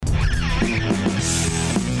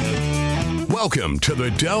Welcome to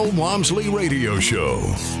the Del Walmsley Radio Show.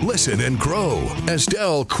 Listen and grow as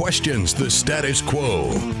Del questions the status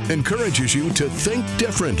quo, encourages you to think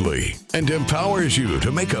differently, and empowers you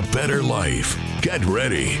to make a better life. Get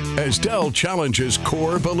ready as Del challenges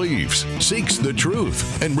core beliefs, seeks the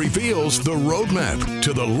truth, and reveals the roadmap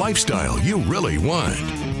to the lifestyle you really want.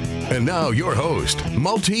 And now your host,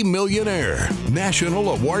 multi-millionaire,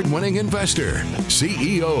 national award-winning investor,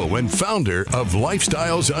 CEO and founder of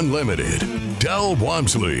Lifestyles Unlimited, Del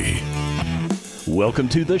Walmsley. Welcome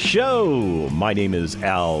to the show. My name is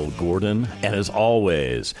Al Gordon, and as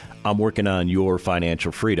always, I'm working on your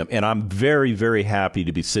financial freedom. And I'm very, very happy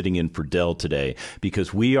to be sitting in for Del today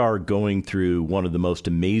because we are going through one of the most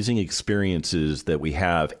amazing experiences that we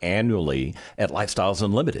have annually at Lifestyles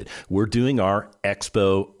Unlimited. We're doing our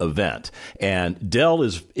Expo event. And Del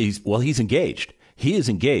he's engaged. He is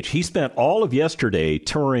engaged. He spent all of yesterday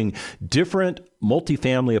touring different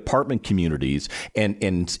multifamily apartment communities and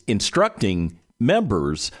instructing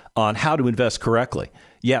members on how to invest correctly.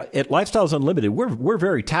 Yeah, at Lifestyles Unlimited, we're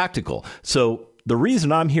very tactical. So the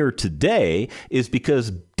reason I'm here today is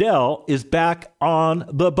because Del is back on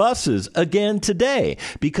the buses again today,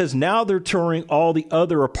 because now they're touring all the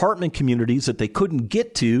other apartment communities that they couldn't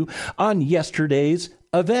get to on yesterday's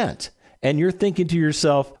event. And you're thinking to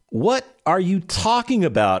yourself, what are you talking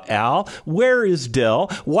about, Al? Where is Del?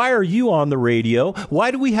 Why are you on the radio?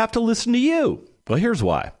 Why do we have to listen to you? Well, here's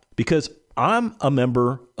why. Because I'm a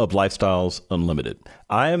member of Lifestyles Unlimited.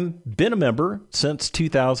 I've been a member since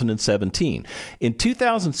 2017. In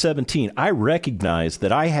 2017, I recognized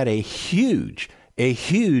that I had a huge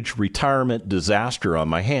retirement disaster on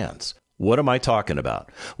my hands. What am I talking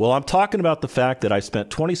about? Well, I'm talking about the fact that I spent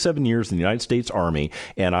 27 years in the United States Army,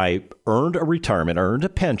 and I earned a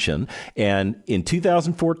pension. And in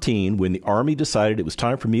 2014, when the Army decided it was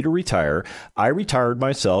time for me to retire, I retired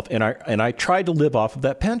myself, and I tried to live off of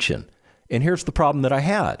that pension. And here's the problem that I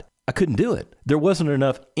had. I couldn't do it. There wasn't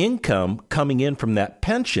enough income coming in from that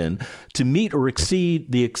pension to meet or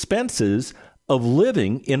exceed the expenses of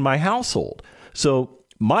living in my household. So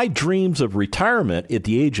my dreams of retirement at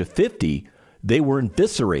the age of 50, they were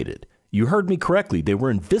eviscerated. You heard me correctly. They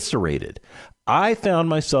were eviscerated. I found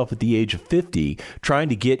myself at the age of 50 trying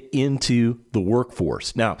to get into the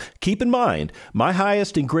workforce. Now, keep in mind, my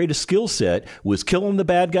highest and greatest skill set was killing the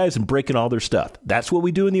bad guys and breaking all their stuff. That's what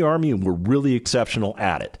we do in the Army, and we're really exceptional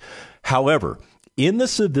at it. However, in the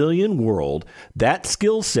civilian world, that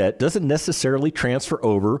skill set doesn't necessarily transfer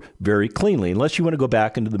over very cleanly unless you want to go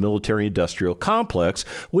back into the military-industrial complex,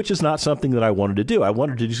 which is not something that I wanted to do. I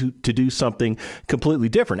wanted to do something completely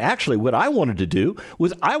different. Actually, what I wanted to do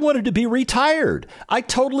was I wanted to be retired. I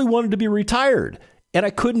totally wanted to be retired, and I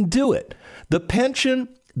couldn't do it. The pension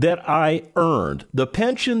that I earned, the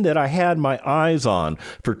pension that I had my eyes on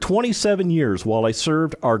for 27 years while I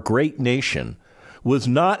served our great nation, was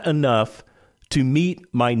not enough to meet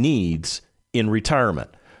my needs in retirement.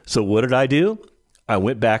 So what did I do? I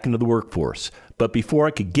went back into the workforce. But before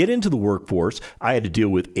I could get into the workforce, I had to deal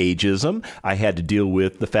with ageism. I had to deal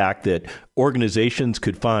with the fact that organizations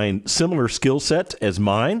could find similar skill sets as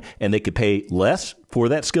mine, and they could pay less for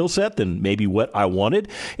that skill set than maybe what I wanted.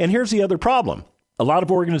 And here's the other problem. A lot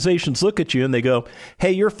of organizations look at you and they go,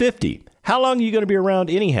 hey, you're 50. How long are you going to be around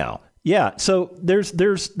anyhow? Yeah, so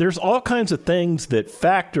there's all kinds of things that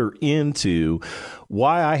factor into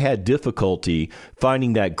why I had difficulty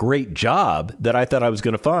finding that great job that I thought I was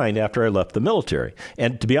going to find after I left the military.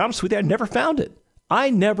 And to be honest with you, I never found it.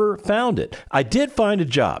 I did find a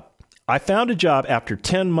job. I found a job after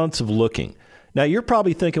 10 months of looking. Now, you're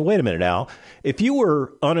probably thinking, wait a minute, Al, if you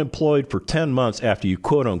were unemployed for 10 months after you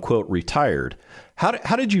quote unquote retired,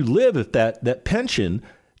 how did you live if that pension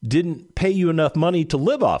didn't pay you enough money to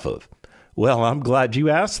live off of? Well, I'm glad you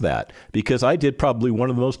asked that, because I did probably one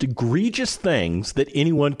of the most egregious things that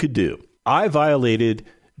anyone could do. I violated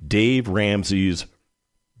Dave Ramsey's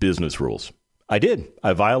business rules. I did.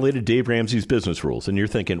 I violated Dave Ramsey's business rules. And you're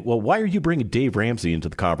thinking, well, why are you bringing Dave Ramsey into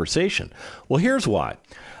the conversation? Well, here's why.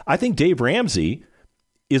 I think Dave Ramsey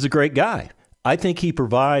is a great guy. I think he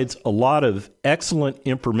provides a lot of excellent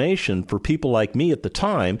information for people like me at the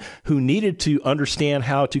time who needed to understand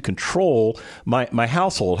how to control my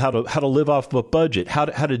household, how to live off of a budget, how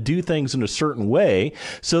to do things in a certain way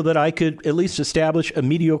so that I could at least establish a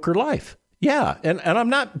mediocre life. Yeah, and I'm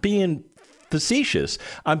not being facetious.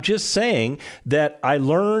 I'm just saying that I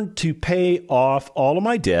learned to pay off all of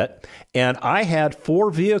my debt, and I had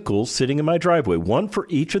 4 vehicles sitting in my driveway, one for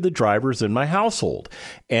each of the drivers in my household.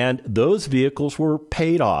 And those vehicles were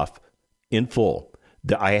paid off in full.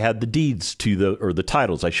 I had the deeds to the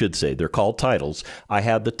titles, I should say. They're called titles. I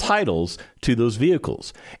had the titles to those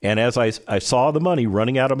vehicles. And as I saw the money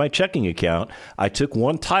running out of my checking account, I took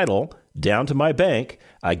one title down to my bank.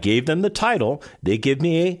 I gave them the title. They give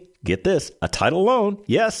me get this, a title loan.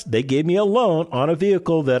 Yes, they gave me a loan on a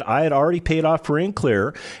vehicle that I had already paid off free and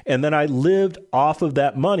clear. And then I lived off of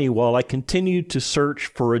that money while I continued to search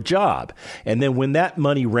for a job. And then when that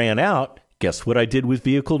money ran out, guess what I did with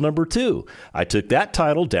vehicle number 2? I took that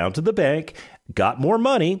title down to the bank, got more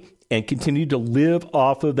money, and continued to live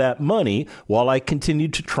off of that money while I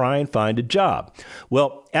continued to try and find a job.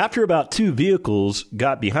 Well, after about 2 vehicles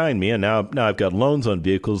got behind me, and now I've got loans on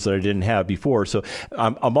vehicles that I didn't have before. So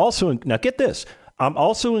I'm also, now get this, I'm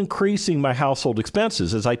also increasing my household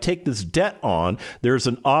expenses. As I take this debt on, there's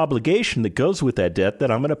an obligation that goes with that debt that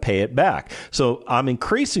I'm going to pay it back. So I'm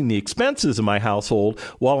increasing the expenses in my household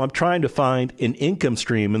while I'm trying to find an income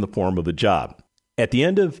stream in the form of a job. At the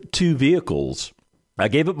end of 2 vehicles, I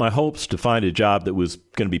gave up my hopes to find a job that was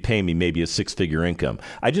going to be paying me maybe a 6-figure income.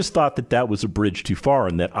 I just thought that was a bridge too far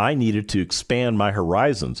and that I needed to expand my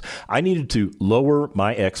horizons. I needed to lower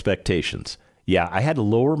my expectations. Yeah, I had to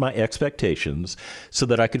lower my expectations so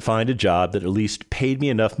that I could find a job that at least paid me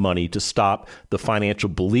enough money to stop the financial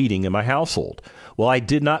bleeding in my household. Well, I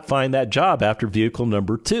did not find that job after vehicle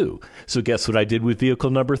number 2. So guess what I did with vehicle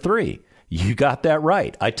number 3? You got that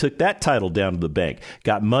right. I took that title down to the bank,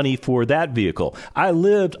 got money for that vehicle. I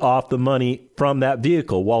lived off the money from that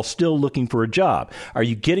vehicle while still looking for a job. Are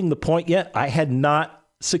you getting the point yet? I had not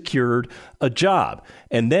secured a job.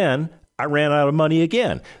 And then I ran out of money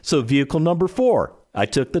again. So vehicle number 4, I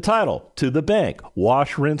took the title to the bank,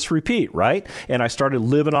 wash, rinse, repeat, right? And I started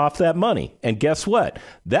living off that money. And guess what?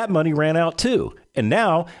 That money ran out too. And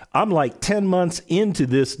now I'm like 10 months into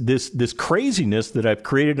this craziness that I've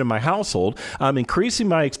created in my household. I'm increasing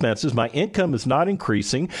my expenses. My income is not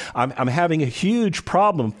increasing. I'm having a huge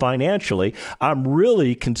problem financially. I'm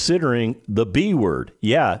really considering the B word.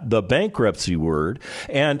 Yeah, the bankruptcy word.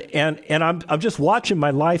 And I'm just watching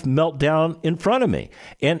my life melt down in front of me.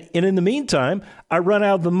 And in the meantime, I run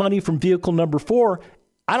out of the money from vehicle number 4.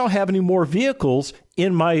 I don't have any more vehicles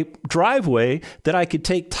in my driveway that I could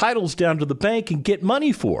take titles down to the bank and get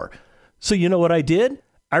money for. So you know what I did?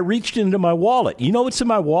 I reached into my wallet. You know what's in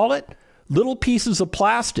my wallet? Little pieces of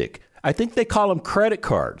plastic. I think they call them credit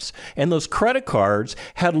cards. And those credit cards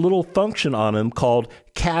had a little function on them called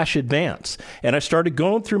cash advance. And I started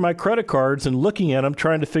going through my credit cards and looking at them,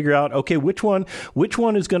 trying to figure out, okay, which one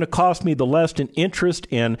is going to cost me the less in interest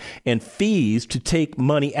and fees to take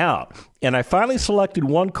money out. And I finally selected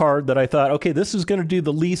one card that I thought, okay, this is going to do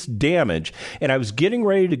the least damage. And I was getting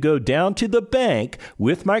ready to go down to the bank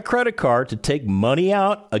with my credit card to take money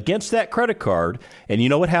out against that credit card. And you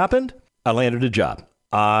know what happened? I landed a job.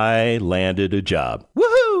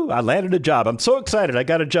 Woohoo! I landed a job. I'm so excited. I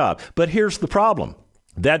got a job. But here's the problem.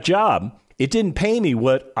 That job, it didn't pay me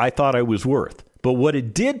what I thought I was worth. But what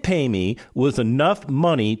it did pay me was enough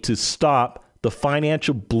money to stop the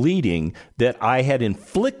financial bleeding that I had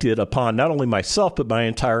inflicted upon not only myself, but my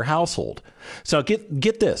entire household. So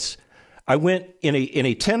get this. I went in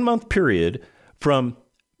a 10-month period from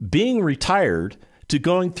being retired to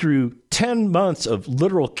going through 10 months of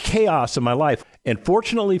literal chaos in my life. And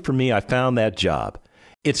fortunately for me, I found that job.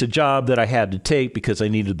 It's a job that I had to take because I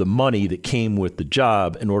needed the money that came with the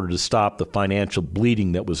job in order to stop the financial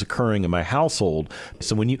bleeding that was occurring in my household.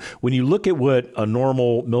 So when you look at what a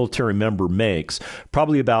normal military member makes,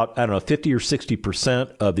 probably about, 50 or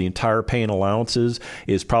 60% of the entire pay and allowances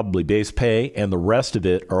is probably base pay, and the rest of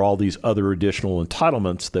it are all these other additional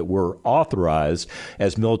entitlements that were authorized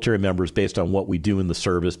as military members based on what we do in the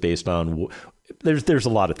service, based on there's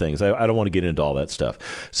a lot of things. I don't want to get into all that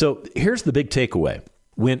stuff. So here's the big takeaway.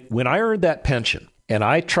 When I earned that pension and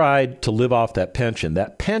I tried to live off that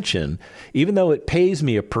pension, even though it pays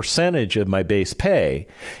me a percentage of my base pay,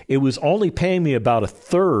 it was only paying me about a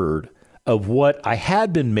third of what I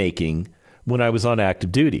had been making when I was on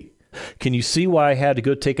active duty. Can you see why I had to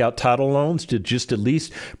go take out title loans to just at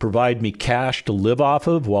least provide me cash to live off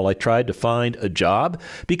of while I tried to find a job?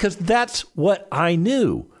 Because that's what I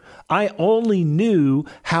knew. I only knew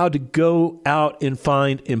how to go out and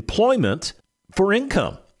find employment for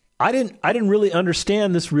income. I didn't really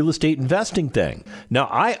understand this real estate investing thing. Now,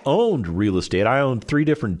 I owned real estate. I owned 3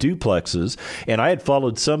 different duplexes, and I had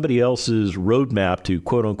followed somebody else's roadmap to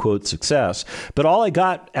quote unquote success. But all I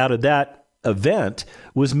got out of that event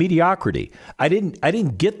was mediocrity. I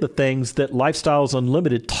didn't get the things that Lifestyles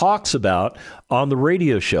Unlimited talks about on the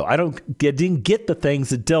radio show. I didn't get the things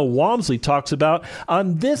that Del Walmsley talks about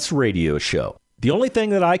on this radio show. The only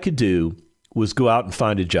thing that I could do was go out and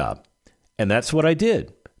find a job. And that's what I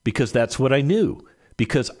did, because that's what I knew,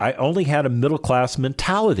 because I only had a middle-class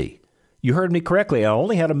mentality. You heard me correctly. I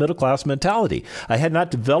only had a middle-class mentality. I had not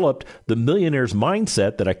developed the millionaire's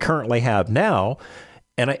mindset that I currently have now.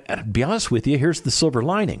 And to be honest with you, here's the silver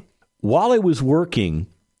lining. While I was working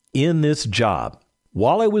in this job,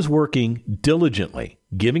 while I was working diligently,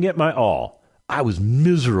 giving it my all, I was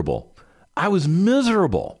miserable.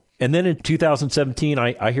 And then in 2017,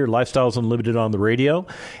 I hear Lifestyles Unlimited on the radio,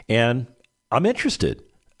 and I'm interested.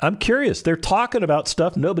 I'm curious. They're talking about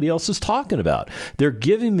stuff nobody else is talking about. They're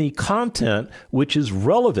giving me content which is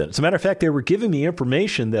relevant. As a matter of fact, they were giving me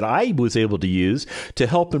information that I was able to use to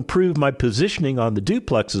help improve my positioning on the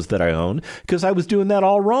duplexes that I own, because I was doing that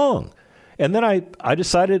all wrong. And then I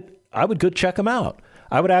decided I would go check them out.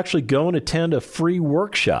 I would actually go and attend a free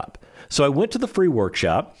workshop. So I went to the free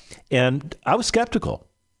workshop, and I was skeptical.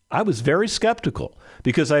 I was very skeptical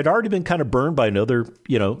because I'd already been kind of burned by another,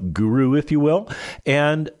 guru, if you will.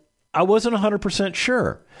 And I wasn't 100%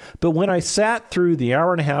 sure. But when I sat through the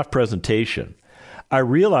hour-and-a-half presentation, I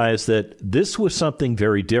realized that this was something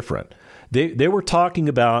very different. They were talking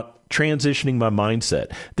about transitioning my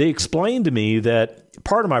mindset. They explained to me that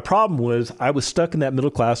part of my problem was I was stuck in that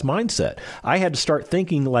middle-class mindset. I had to start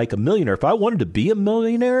thinking like a millionaire. If I wanted to be a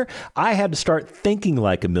millionaire, I had to start thinking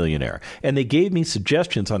like a millionaire. And they gave me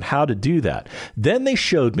suggestions on how to do that. Then they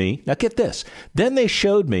showed me, now get this, then they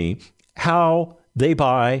showed me how they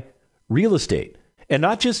buy real estate. And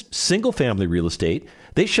not just single-family real estate.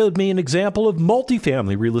 They showed me an example of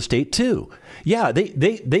multifamily real estate too. Yeah,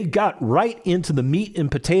 they got right into the meat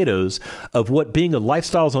and potatoes of what being a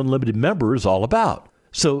Lifestyles Unlimited member is all about.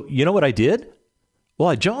 So you know what I did? Well,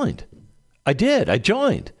 I joined. I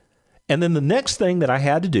joined. And then the next thing that I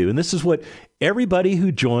had to do, and this is what everybody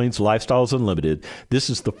who joins Lifestyles Unlimited, this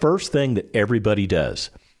is the first thing that everybody does.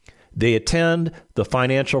 They attend the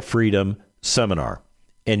Financial Freedom Seminar.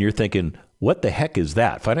 And you're thinking, what the heck is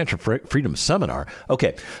that? Financial Freedom Seminar?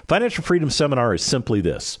 Okay, Financial Freedom Seminar is simply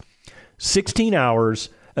this. 16 hours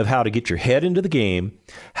of how to get your head into the game,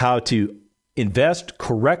 how to invest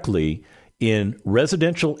correctly in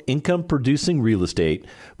residential income producing real estate.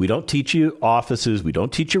 We don't teach you offices. We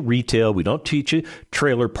don't teach you retail. We don't teach you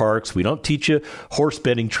trailer parks. We don't teach you horse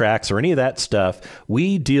betting tracks or any of that stuff.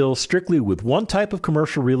 We deal strictly with one type of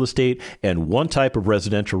commercial real estate and one type of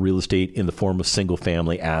residential real estate in the form of single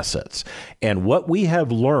family assets. And what we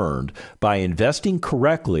have learned by investing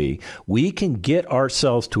correctly, we can get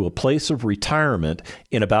ourselves to a place of retirement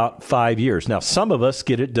in about 5 years. Now, some of us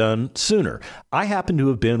get it done sooner. I happen to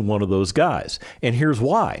have been one of those guys. And here's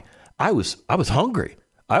why. I was hungry.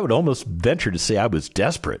 I would almost venture to say I was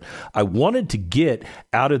desperate. I wanted to get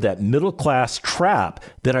out of that middle class trap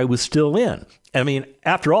that I was still in. I mean,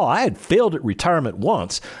 after all, I had failed at retirement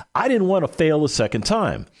once. I didn't want to fail a second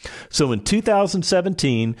time. So in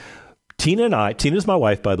 2017, Tina's my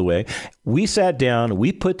wife, by the way, we sat down and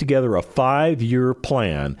we put together a 5-year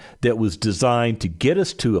plan that was designed to get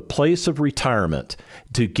us to a place of retirement,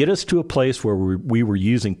 to get us to a place where we were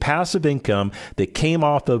using passive income that came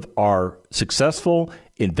off of our successful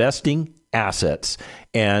investing assets,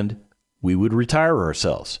 and we would retire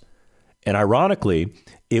ourselves. And ironically,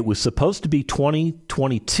 it was supposed to be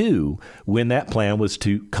 2022 when that plan was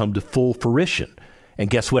to come to full fruition.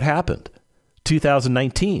 And guess what happened?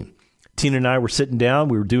 2019. Tina and I were sitting down.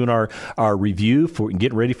 We were doing our review for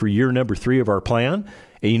getting ready for year number 3 of our plan.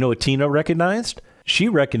 And you know what Tina recognized? She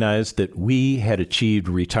recognized that we had achieved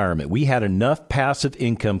retirement. We had enough passive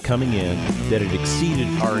income coming in that it exceeded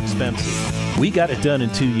our expenses. We got it done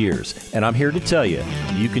in 2 years. And I'm here to tell you,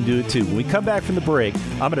 you can do it too. When we come back from the break,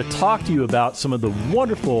 I'm going to talk to you about some of the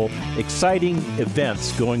wonderful, exciting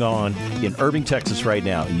events going on in Irving, Texas right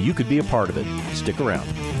now. And you could be a part of it. Stick around.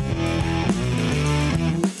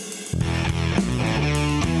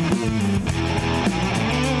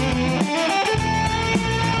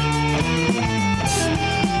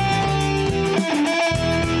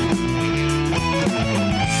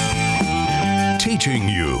 Teaching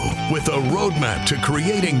you with a roadmap to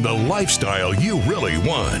creating the lifestyle you really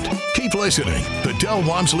want. Keep listening. The Del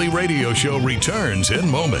Walmsley Radio Show returns in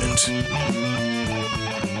moments. I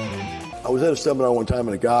was at a seminar one time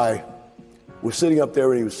and a guy was sitting up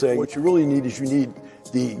there and he was saying, what you really need is you need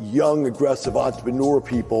the young, aggressive entrepreneur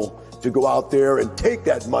people to go out there and take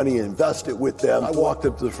that money and invest it with them. I walked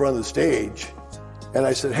up to the front of the stage and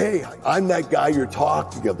I said, hey, I'm that guy you're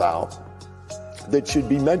talking about that should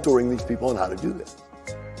be mentoring these people on how to do this.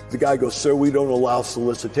 The guy goes, sir, we don't allow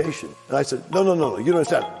solicitation. And I said, no, you don't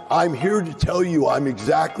understand. I'm here to tell you I'm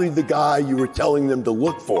exactly the guy you were telling them to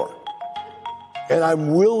look for. And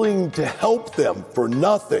I'm willing to help them for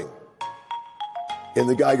nothing. And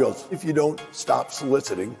the guy goes, if you don't stop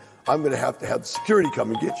soliciting, I'm going to have the security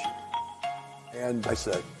come and get you. And I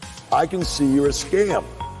said, I can see you're a scam.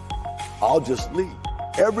 I'll just leave.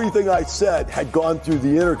 Everything I said had gone through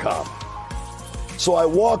the intercom. So I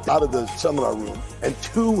walked out of the seminar room and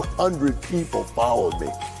 200 people followed me.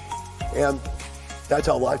 And that's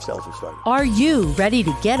how Lifestyles was started. Are you ready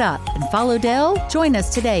to get up and follow Del? Join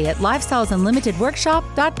us today at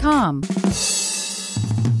lifestylesunlimitedworkshop.com.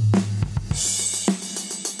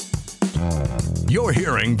 You're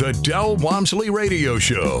hearing the Del Walmsley Radio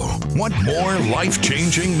Show. Want more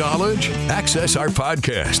life-changing knowledge? Access our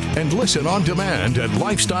podcast and listen on demand at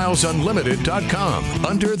lifestylesunlimited.com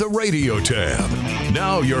under the radio tab.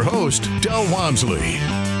 Now your host, Del Walmsley.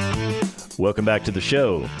 Welcome back to the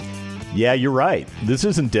show. Yeah, you're right. This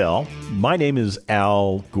isn't Del. My name is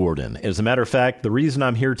Al Gordon. As a matter of fact, the reason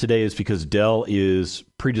I'm here today is because Del is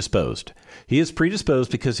predisposed. He is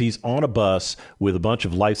predisposed because he's on a bus with a bunch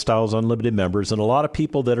of Lifestyles Unlimited members and a lot of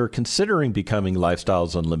people that are considering becoming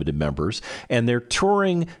Lifestyles Unlimited members, and they're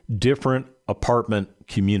touring different apartment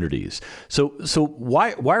communities. So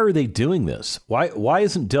why are they doing this? Why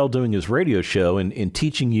isn't Del doing his radio show and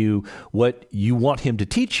teaching you what you want him to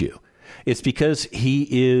teach you? It's because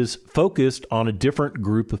he is focused on a different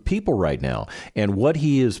group of people right now. And what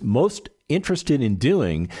he is most interested in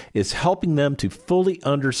doing is helping them to fully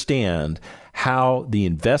understand how the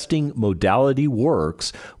investing modality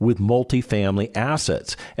works with multifamily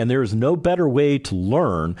assets. And there is no better way to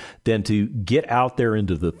learn than to get out there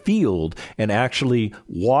into the field and actually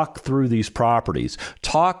walk through these properties,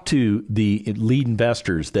 talk to the lead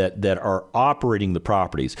investors that are operating the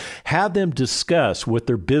properties, have them discuss what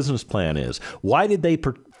their business plan is. Why did they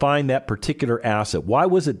find that particular asset? Why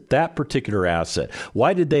was it that particular asset?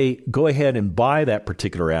 Why did they go ahead and buy that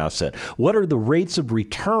particular asset? What are the rates of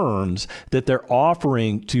returns that they're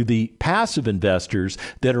offering to the passive investors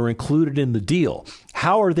that are included in the deal?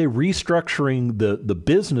 How are they restructuring the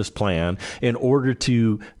business plan in order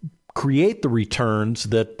to create the returns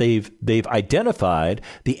that they've identified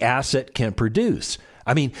the asset can produce?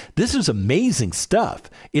 I mean, this is amazing stuff.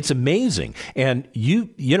 It's amazing. And you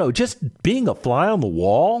know, just being a fly on the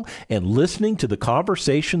wall and listening to the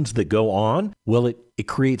conversations that go on, well, it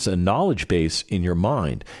creates a knowledge base in your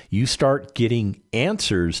mind. You start getting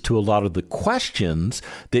answers to a lot of the questions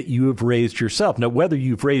that you have raised yourself. Now, whether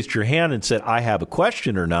you've raised your hand and said, I have a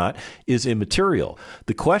question or not, is immaterial.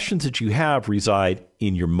 The questions that you have reside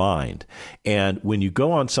in your mind. And when you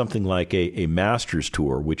go on something like a master's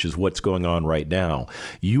tour, which is what's going on right now,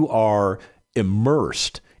 you are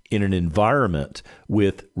immersed in an environment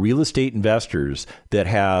with real estate investors that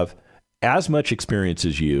have as much experience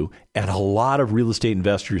as you, and a lot of real estate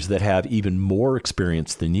investors that have even more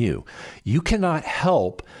experience than you. You cannot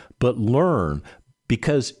help but learn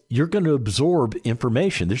because you're going to absorb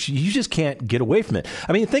information. You just can't get away from it.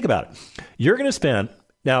 I mean, think about it. You're going to spend...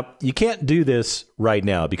 Now, you can't do this right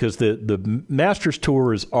now because the master's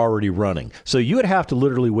tour is already running. So you would have to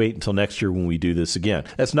literally wait until next year when we do this again.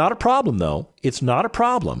 That's not a problem, though. It's not a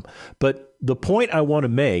problem. But the point I want to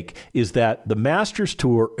make is that the master's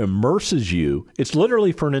tour immerses you. It's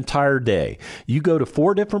literally for an entire day. You go to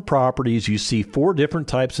 4 different properties. You see 4 different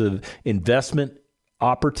types of investment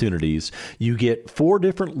opportunities. You get 4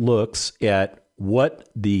 different looks at what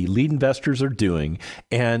the lead investors are doing,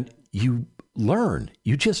 and you learn.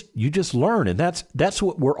 You just learn. And that's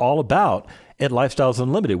what we're all about at Lifestyles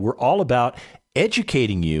Unlimited. We're all about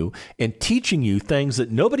educating you and teaching you things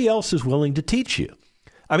that nobody else is willing to teach you.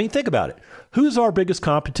 I mean, think about it. Who's our biggest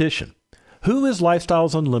competition? Who is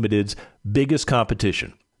Lifestyles Unlimited's biggest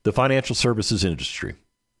competition? The financial services industry.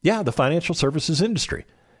 Yeah, the financial services industry.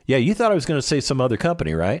 Yeah, you thought I was going to say some other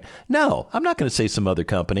company, right? No, I'm not going to say some other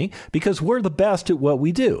company because we're the best at what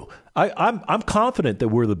we do. I'm confident that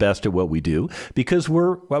we're the best at what we do because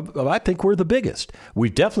I think we're the biggest.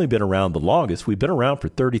 We've definitely been around the longest. We've been around for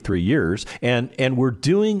 33 years, and we're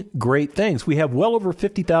doing great things. We have well over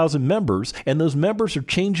 50,000 members, and those members are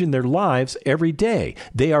changing their lives every day.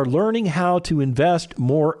 They are learning how to invest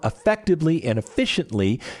more effectively and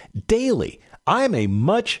efficiently daily. I'm a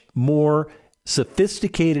much more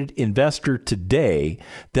sophisticated investor today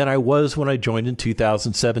than I was when I joined in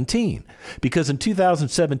 2017. Because in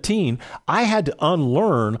 2017, I had to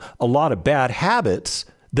unlearn a lot of bad habits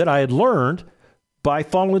that I had learned by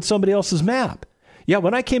following somebody else's map. Yeah,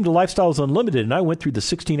 when I came to Lifestyles Unlimited and I went through the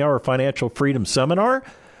 16-hour financial freedom seminar,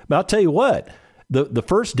 I'll tell you what, the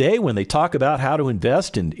first day when they talk about how to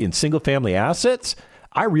invest in single-family assets,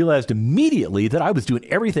 I realized immediately that I was doing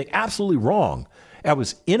everything absolutely wrong. I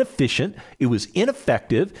was inefficient, it was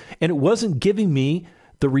ineffective, and it wasn't giving me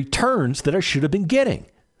the returns that I should have been getting.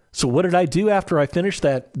 So what did I do after I finished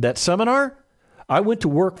that seminar? I went to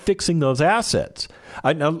work fixing those assets.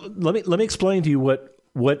 Now let me explain to you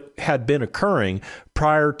what had been occurring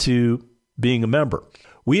prior to being a member.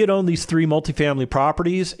 We had owned these 3 multifamily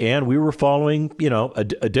properties, and we were following, a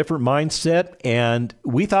different mindset, and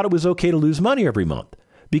we thought it was okay to lose money every month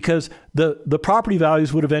because the property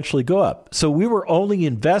values would eventually go up. So we were only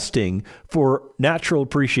investing for natural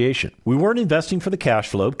appreciation. We weren't investing for the cash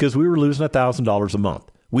flow because we were losing $1,000 a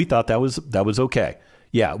month. We thought that was okay.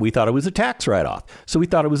 Yeah, we thought it was a tax write-off. So we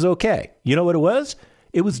thought it was okay. You know what it was?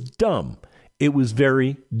 It was dumb. It was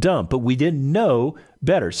very dumb, but we didn't know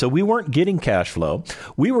better. So we weren't getting cash flow.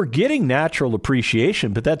 We were getting natural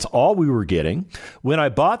appreciation, but that's all we were getting. When I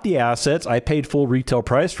bought the assets, I paid full retail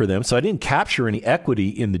price for them. So I didn't capture any equity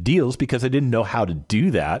in the deals because I didn't know how to do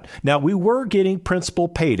that. Now, we were getting principal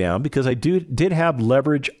pay down because I did have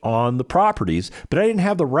leverage on the properties, but I didn't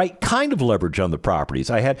have the right kind of leverage on the properties.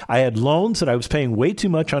 I had loans that I was paying way too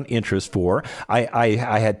much on interest for. I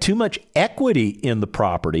had too much equity in the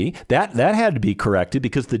property. That had to be corrected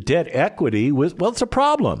because the debt equity was, well, it's a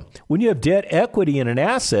problem. When you have debt equity in an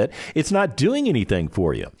asset, it's not doing anything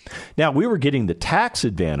for you. Now, we were getting the tax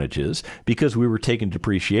advantages because we were taking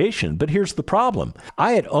depreciation, but here's the problem.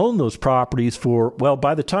 I had owned those properties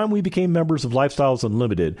by the time we became members of Lifestyles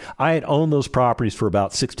Unlimited, I had owned those properties for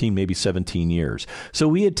about 16, maybe 17 years. So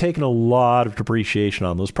we had taken a lot of depreciation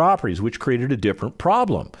on those properties, which created a different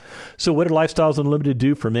problem. So what did Lifestyles Unlimited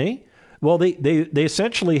do for me? Well, they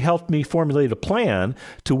essentially helped me formulate a plan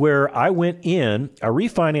to where I went in, I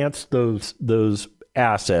refinanced those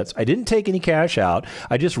assets. I didn't take any cash out.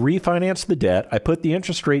 I just refinanced the debt. I put the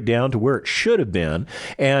interest rate down to where it should have been,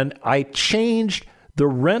 and I changed the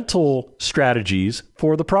rental strategies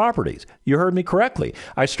for the properties. You heard me correctly.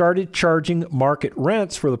 I started charging market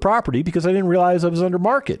rents for the property because I didn't realize I was under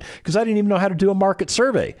market because I didn't even know how to do a market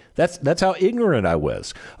survey. That's how ignorant I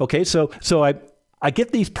was. Okay, so I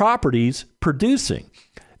get these properties producing.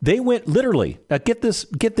 They went literally, now get this,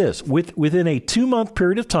 within a 2-month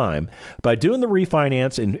period of time, by doing the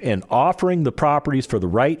refinance and offering the properties for the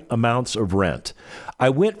right amounts of rent, I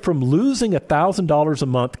went from losing $1,000 a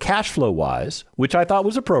month cash flow wise, which I thought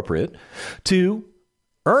was appropriate, to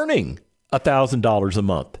earning $1,000 a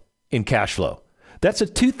month in cash flow. That's a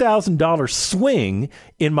 $2,000 swing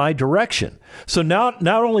in my direction. So now,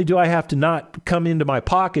 not only do I have to not come into my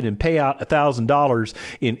pocket and pay out $1,000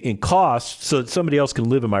 in costs so that somebody else can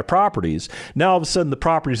live in my properties, now all of a sudden the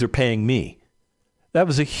properties are paying me. That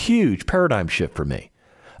was a huge paradigm shift for me.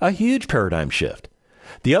 A huge paradigm shift.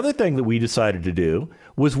 The other thing that we decided to do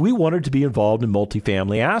was we wanted to be involved in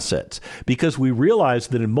multifamily assets because we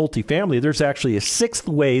realized that in multifamily, there's actually a 6th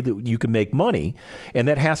way that you can make money, and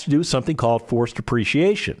that has to do with something called forced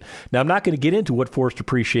appreciation. Now, I'm not going to get into what forced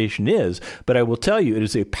appreciation is, but I will tell you it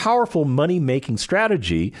is a powerful money-making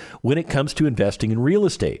strategy when it comes to investing in real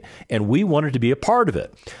estate, and we wanted to be a part of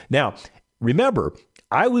it. Now, remember,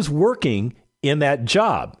 I was working in that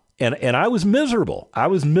job. And I was miserable. I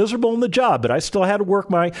was miserable in the job, but I still had to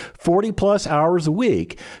work my 40 plus hours a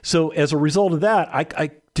week. So as a result of that,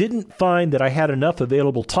 I didn't find that I had enough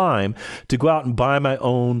available time to go out and buy my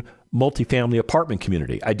own multifamily apartment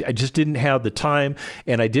community. I just didn't have the time,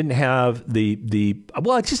 and I didn't have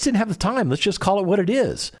I just didn't have the time. Let's just call it what it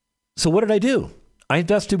is. So what did I do? I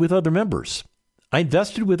invested with other members. I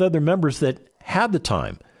invested with other members that had the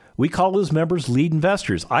time. We call those members lead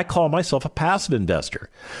investors. I call myself a passive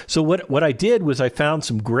investor. So what I did was I found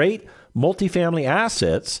some great multifamily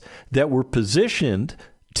assets that were positioned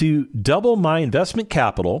to double my investment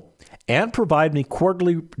capital and provide me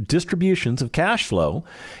quarterly distributions of cash flow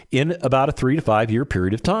in about a 3 to 5 year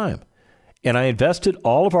period of time. And I invested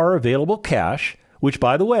all of our available cash, which,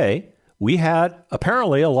 by the way, we had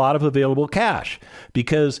apparently a lot of available cash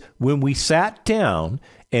because when we sat down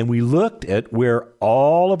and we looked at where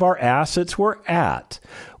all of our assets were at,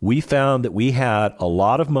 we found that we had a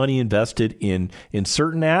lot of money invested in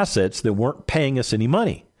certain assets that weren't paying us any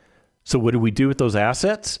money. So what did we do with those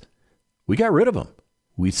assets? We got rid of them.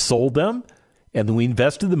 We sold them, and then we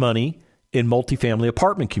invested the money in multifamily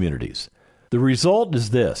apartment communities. The result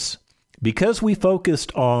is this. Because we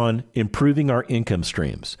focused on improving our income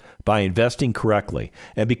streams by investing correctly,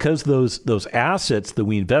 and because those assets that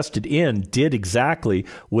we invested in did exactly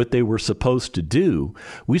what they were supposed to do,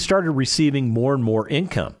 we started receiving more and more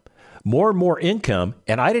income,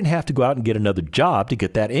 and I didn't have to go out and get another job to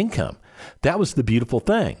get that income. That was the beautiful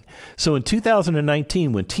thing. So in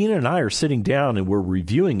 2019, when Tina and I are sitting down and we're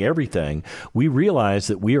reviewing everything, we realized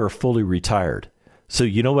that we are fully retired. So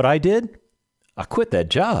you know what I did? I quit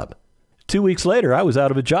that job. 2 weeks later, I was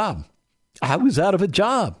out of a job. I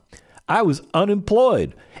I was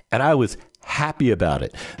unemployed, and I was happy about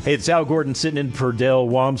it. Hey, it's Al Gordon sitting in for Del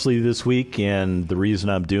Walmsley this week, and the reason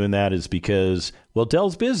I'm doing that is because, well,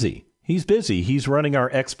 Del's busy. He's busy. He's running our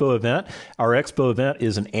Expo event. Our Expo event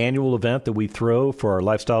is an annual event that we throw for our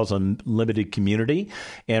Lifestyles Unlimited community.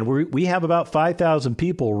 And we have about 5,000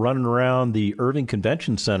 people running around the Irving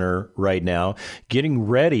Convention Center right now, getting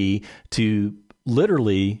ready to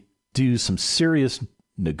literally do some serious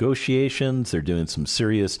negotiations. They're doing some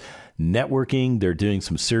serious networking. They're doing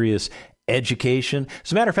some serious education.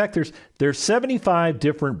 As a matter of fact, there's 75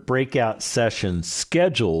 different breakout sessions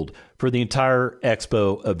scheduled for the entire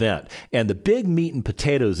Expo event. And the big meat and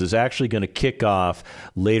potatoes is actually going to kick off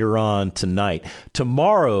later on tonight.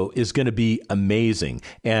 Tomorrow is going to be amazing.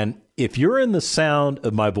 And if you're in the sound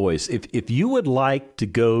of my voice, if you would like to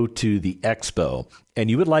go to the Expo and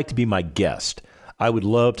you would like to be my guest, I would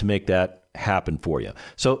love to make that happen for you.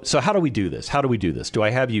 So how do we do this? Do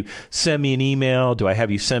I have you send me an email? Do I have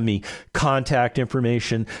you send me contact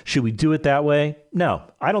information? Should we do it that way? No,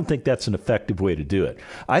 I don't think that's an effective way to do it.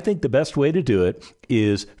 I think the best way to do it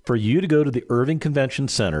is for you to go to the Irving Convention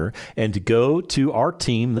Center and to go to our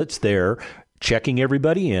team that's there, checking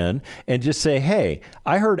everybody in, and just say, hey,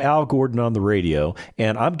 I heard Al Gordon on the radio,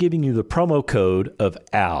 and I'm giving you the promo code of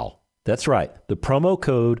Al. That's right, the promo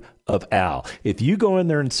code of Al. If you go in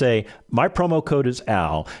there and say, my promo code is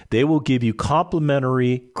Al, they will give you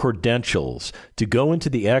complimentary credentials to go into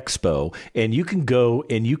the Expo, and you can go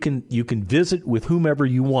and you can visit with whomever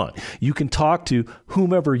you want. You can talk to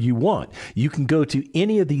whomever you want. You can go to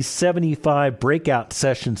any of these 75 breakout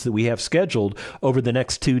sessions that we have scheduled over the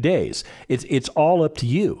next 2 days. It's all up to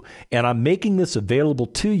you. And I'm making this available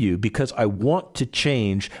to you because I want to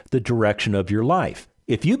change the direction of your life.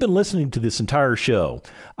 If you've been listening to this entire show,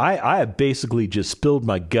 I have basically just spilled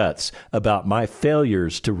my guts about my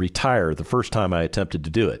failures to retire the first time I attempted to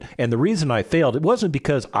do it. And the reason I failed, it wasn't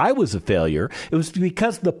because I was a failure. It was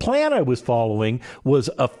because the plan I was following was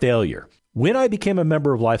a failure. When I became a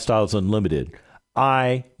member of Lifestyles Unlimited,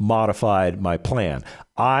 I modified my plan.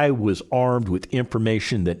 I was armed with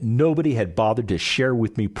information that nobody had bothered to share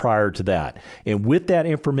with me prior to that. And with that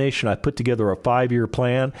information, I put together a 5-year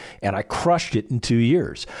plan, and I crushed it in 2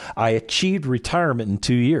 years. I achieved retirement in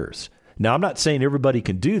 2 years. Now, I'm not saying everybody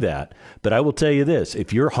can do that, but I will tell you this.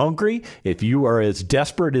 If you're hungry, if you are as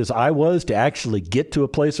desperate as I was to actually get to a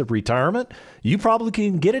place of retirement, you probably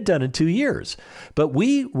can get it done in 2 years. But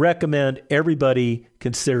we recommend everybody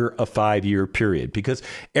consider a 5-year period because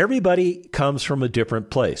everybody comes from a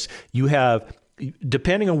different place. You have,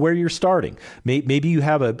 depending on where you're starting, maybe you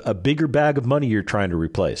have a bigger bag of money you're trying to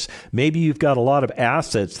replace. Maybe you've got a lot of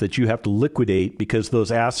assets that you have to liquidate because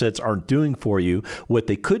those assets aren't doing for you what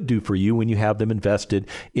they could do for you when you have them invested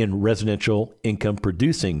in residential income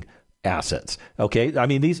producing assets. Okay. I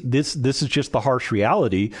mean, this is just the harsh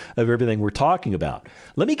reality of everything we're talking about.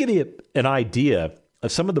 Let me give you an idea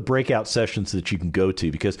of some of the breakout sessions that you can go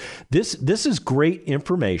to, because this is great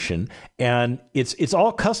information and it's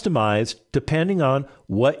all customized depending on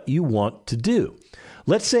what you want to do.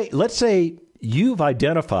 Let's say you've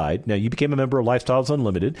identified, now you became a member of Lifestyles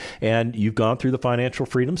Unlimited and you've gone through the Financial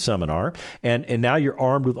Freedom Seminar and now you're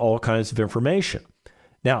armed with all kinds of information.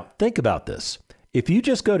 Now think about this. If you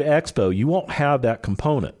just go to Expo, you won't have that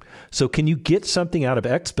component. So can you get something out of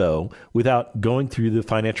Expo without going through the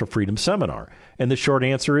Financial Freedom Seminar? And the short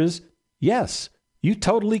answer is yes, you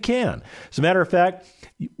totally can. As a matter of fact,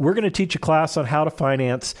 we're going to teach a class on how to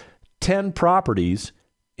finance 10 properties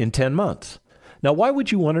in 10 months. Now, why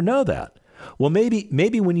would you want to know that? Well,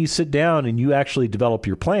 maybe when you sit down and you actually develop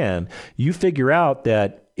your plan, you figure out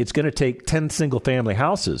that it's going to take 10 single-family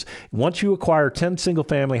houses. Once you acquire 10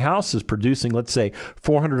 single-family houses producing, let's say,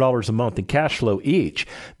 $400 a month in cash flow each,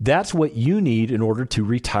 that's what you need in order to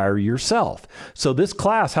retire yourself. So this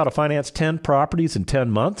class, How to Finance 10 Properties in 10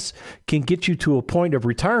 Months, can get you to a point of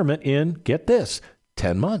retirement in, get this,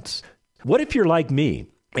 10 months. What if you're like me?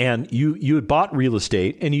 And you had bought real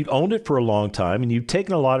estate and you'd owned it for a long time and you'd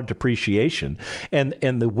taken a lot of depreciation. And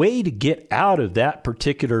the way to get out of that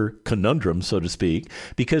particular conundrum, so to speak,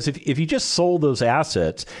 because if you just sold those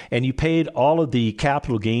assets and you paid all of the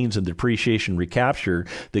capital gains and depreciation recapture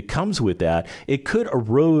that comes with that, it could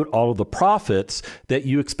erode all of the profits that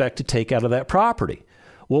you expect to take out of that property.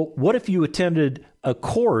 Well, what if you attended a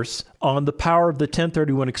course on the power of the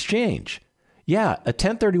 1031 exchange? Yeah, a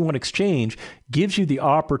 1031 exchange gives you the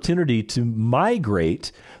opportunity to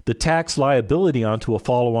migrate the tax liability onto a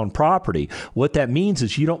follow-on property. What that means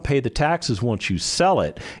is you don't pay the taxes once you sell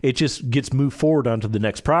it. It just gets moved forward onto the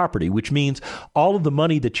next property, which means all of the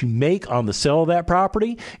money that you make on the sale of that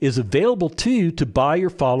property is available to you to buy your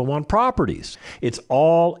follow-on properties. It's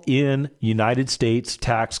all in United States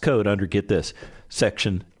tax code under, get this,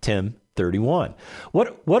 Section 1031.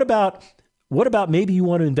 What about maybe you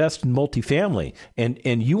want to invest in multifamily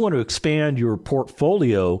and you want to expand your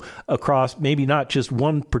portfolio across maybe not just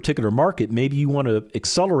one particular market. Maybe you want to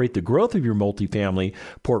accelerate the growth of your multifamily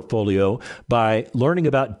portfolio by learning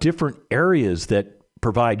about different areas that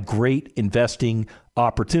provide great investing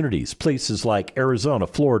opportunities, places like Arizona,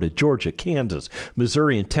 Florida, Georgia, Kansas,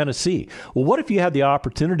 Missouri, and Tennessee. Well, what if you had the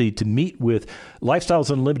opportunity to meet with Lifestyles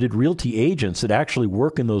Unlimited Realty agents that actually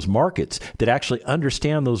work in those markets, that actually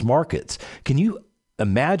understand those markets? Can you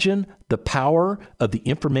imagine the power of the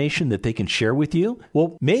information that they can share with you?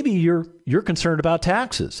 Well, maybe you're concerned about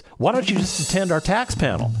taxes. Why don't you just attend our tax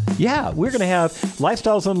panel? Yeah, we're going to have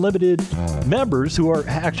Lifestyles Unlimited members who are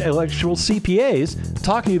actual CPAs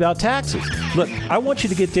talking about taxes. Look, I want you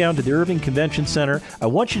to get down to the Irving Convention Center. I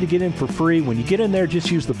want you to get in for free. When you get in there, just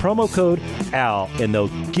use the promo code AL, and they'll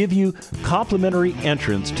give you complimentary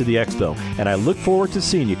entrance to the expo. And I look forward to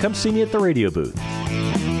seeing you. Come see me at the radio booth.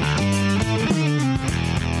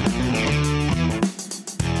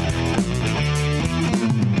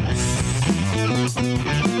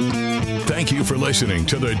 Thank you for listening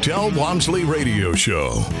to the Del Walmsley Radio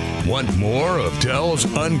Show. Want more of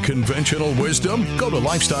Del's unconventional wisdom? Go to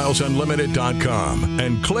lifestylesunlimited.com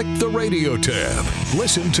and click the radio tab.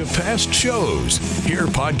 Listen to past shows, hear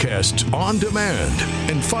podcasts on demand,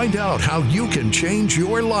 and find out how you can change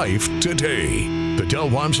your life today. The Del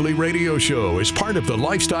Walmsley Radio Show is part of the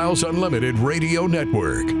Lifestyles Unlimited Radio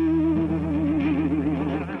Network.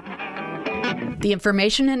 The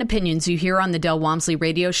information and opinions you hear on the Del Walmsley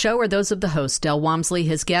Radio Show are those of the host, Del Walmsley,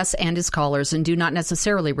 his guests, and his callers, and do not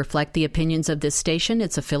necessarily reflect the opinions of this station,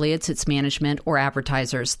 its affiliates, its management, or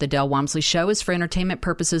advertisers. The Del Walmsley Show is for entertainment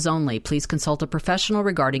purposes only. Please consult a professional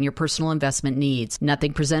regarding your personal investment needs.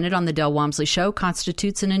 Nothing presented on the Del Walmsley Show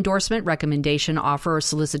constitutes an endorsement, recommendation, offer, or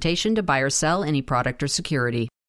solicitation to buy or sell any product or security.